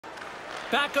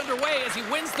Back underway as he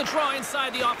wins the draw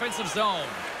inside the offensive zone.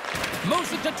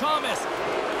 Moves it to Thomas.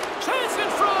 Chance in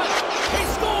front. He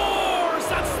scores!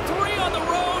 That's 3 on the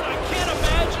road. I can't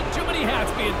imagine too many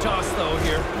hats being tossed, though,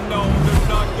 here. No, there's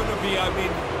not going to be. I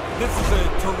mean, this is a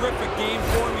terrific game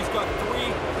for him. He's got 3,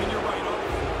 and you're right on.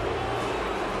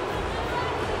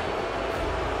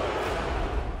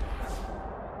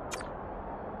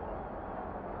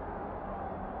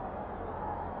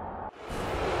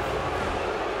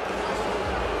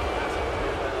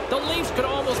 The Leafs could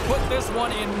almost put this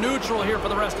one in neutral here for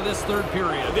the rest of this third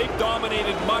period. They've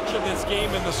dominated much of this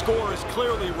game, and the score is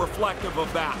clearly reflective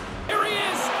of that. Here he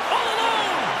is, all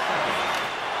alone!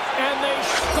 And they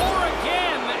score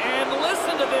again, and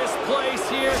listen to this place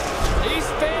here. These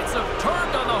fans have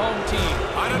turned on the home team.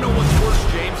 I don't know what's worse,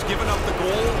 James, giving up the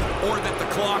goal or that the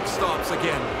clock stops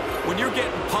again. When you're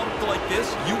getting pumped like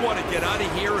this, you want to get out of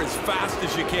here as fast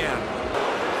as you can.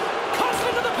 Cuts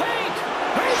into the paint!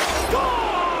 He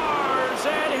scores!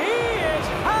 And he is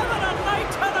having a night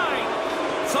tonight.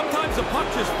 Sometimes the puck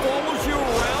just follows you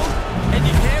around and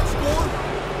you can't score.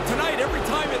 Tonight, every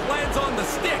time it lands on the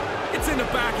stick, it's in the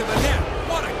back of the net.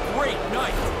 What a great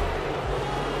night.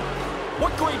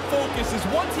 What great focus is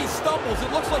once he stumbles, it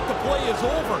looks like the play is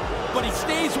over, but he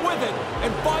stays with it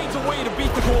and finds a way to beat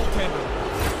the goaltender.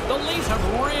 The Leafs have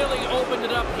really opened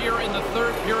it up here in the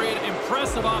third period.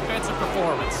 Impressive offensive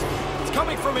performance. It's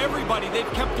coming from everybody. They've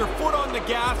kept their foot on the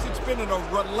gas. It's been a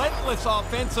relentless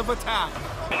offensive attack.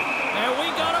 And we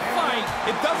got a fight.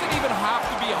 It doesn't even have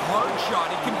to be a hard shot.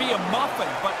 It can be a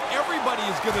muffin, but everybody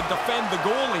is going to defend the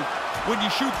goalie when you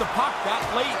shoot the puck that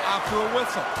late after a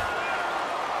whistle.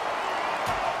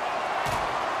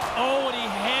 Oh, and he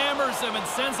hammers him and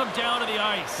sends him down to the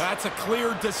ice. That's a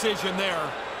clear decision there.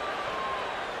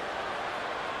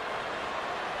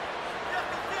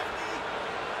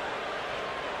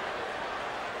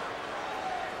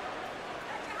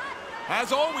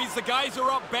 As always, the guys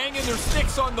are up banging their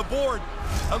sticks on the board.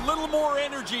 A little more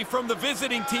energy from the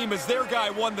visiting team as their guy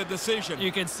won the decision.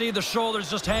 You can see the shoulders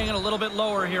just hanging a little bit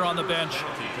lower here on the bench.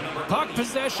 Puck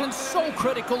possession so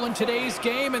critical in today's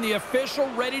game, and the official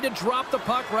ready to drop the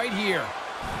puck right here.